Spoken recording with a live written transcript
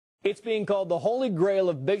It's being called the Holy Grail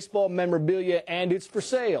of baseball memorabilia, and it's for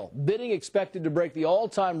sale. Bidding expected to break the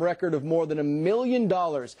all-time record of more than $1 million.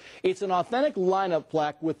 It's an authentic lineup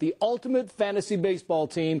plaque with the ultimate fantasy baseball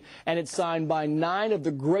team, and it's signed by 9 of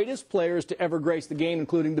the greatest players to ever grace the game,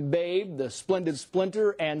 including the Babe, the Splendid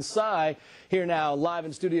Splinter, and Cy. Here now, live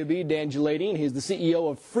in Studio B, Dan Geladian. He's the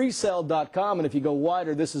CEO of freesell.com, and if you go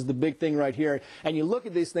wider, this is the big thing right here. And you look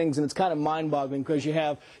at these things, and it's kind of mind-boggling because you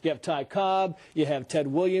have Ty Cobb, you have Ted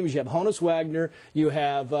Williams, you have Honus Wagner, you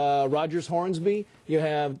have Rogers Hornsby, you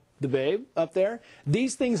have the Babe up there.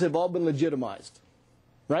 These things have all been legitimized,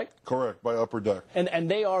 right? Correct, by Upper Deck.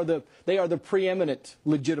 And they are the preeminent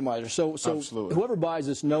legitimizers. So Absolutely. Whoever buys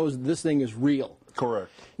this knows this thing is real.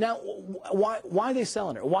 Correct. Now, why are they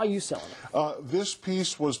selling it? Why are you selling it? This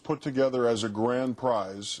piece was put together as a grand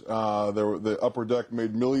prize. The Upper Deck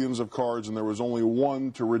made millions of cards, and there was only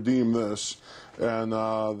one to redeem this. And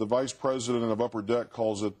the vice president of Upper Deck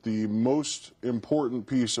calls it the most important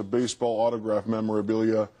piece of baseball autograph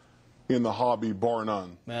memorabilia in the hobby, bar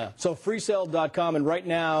none. Yeah. So freesell.com, and right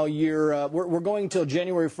now we're going till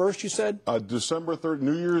January 1st, you said? December 3rd,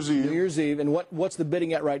 New Year's Eve. New Year's Eve, and what's the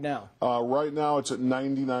bidding at right now? Right now it's at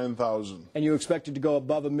 $99,000. And you expect it to go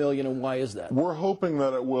above $1 million, and why is that? We're hoping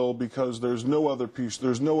that it will, because there's no other piece,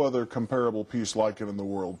 there's no other comparable piece like it in the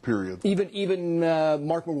world, period. Even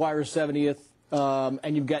Mark McGwire's 70th.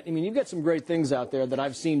 And you've got some great things out there that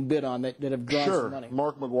I've seen bid on that have drawn some money. Sure.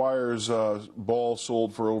 Mark McGwire's ball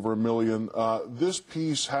sold for over $1 million. This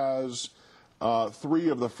piece has 3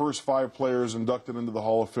 of the first 5 players inducted into the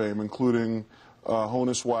Hall of Fame, including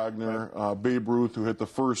Honus Wagner, Babe Ruth, who hit the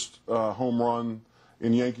first home run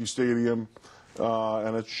in Yankee Stadium.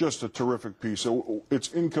 And it's just a terrific piece.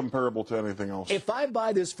 It's incomparable to anything else. If I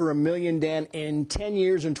buy this for $1 million, Dan, in 10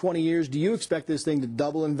 years and 20 years, do you expect this thing to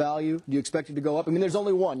double in value? Do you expect it to go up? I mean, there's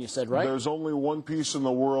only one, you said, right? There's only one piece in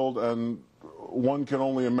the world, and one can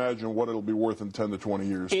only imagine what it'll be worth in 10 to 20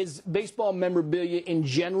 years. Is baseball memorabilia in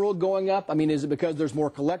general going up? I mean, is it because there's more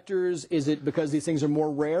collectors? Is it because these things are more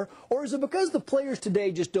rare? Or is it because the players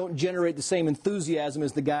today just don't generate the same enthusiasm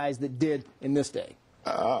as the guys that did in this day?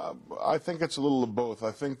 I think it's a little of both. I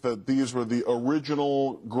think that these were the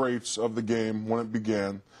original greats of the game when it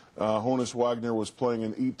began. Honus Wagner was playing in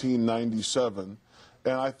 1897.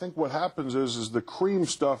 And I think what happens is the cream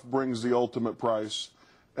stuff brings the ultimate price.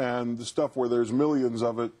 And the stuff where there's millions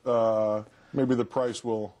of it, maybe the price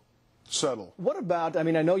will settle. What about, I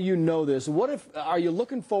mean, I know you know this, are you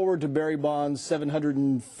looking forward to Barry Bonds'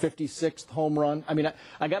 756th home run? I mean,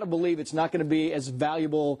 I got to believe it's not going to be as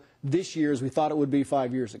valuable this year as we thought it would be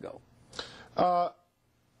 5 years ago.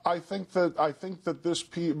 I think that this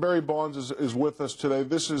piece, Barry Bonds is with us today.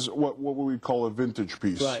 This is what we call a vintage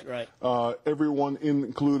piece. Right. Everyone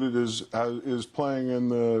included is playing in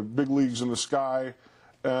the big leagues in the sky,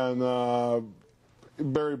 and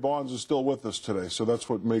Barry Bonds is still with us today, so that's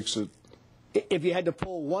what makes it. If you had to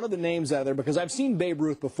pull one of the names out of there, because I've seen Babe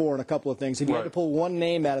Ruth before in a couple of things, if you had to pull one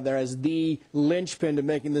name out of there as the linchpin to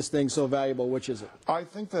making this thing so valuable, which is it? I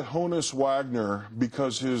think that Honus Wagner,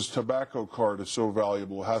 because his tobacco card is so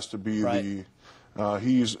valuable, has to be the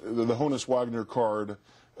Honus Wagner card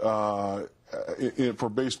for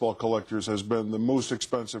baseball collectors has been the most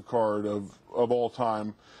expensive card of all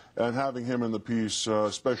time, and having him in the piece,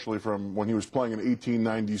 especially from when he was playing in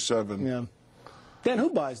 1897. Yeah. Dan, who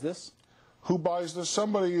buys this? Who buys this?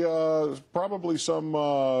 Somebody, probably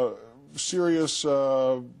some serious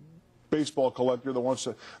baseball collector that wants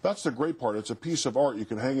to. That's the great part. It's a piece of art. You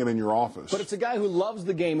can hang it in your office. But it's a guy who loves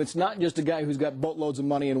the game. It's not just a guy who's got boatloads of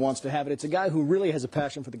money and wants to have it. It's a guy who really has a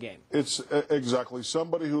passion for the game. It's exactly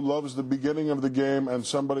somebody who loves the beginning of the game and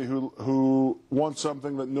somebody who wants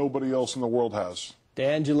something that nobody else in the world has.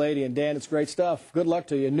 Dan Geladian. Dan, it's great stuff. Good luck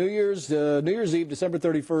to you. New Year's Eve, December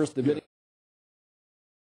 31st. The video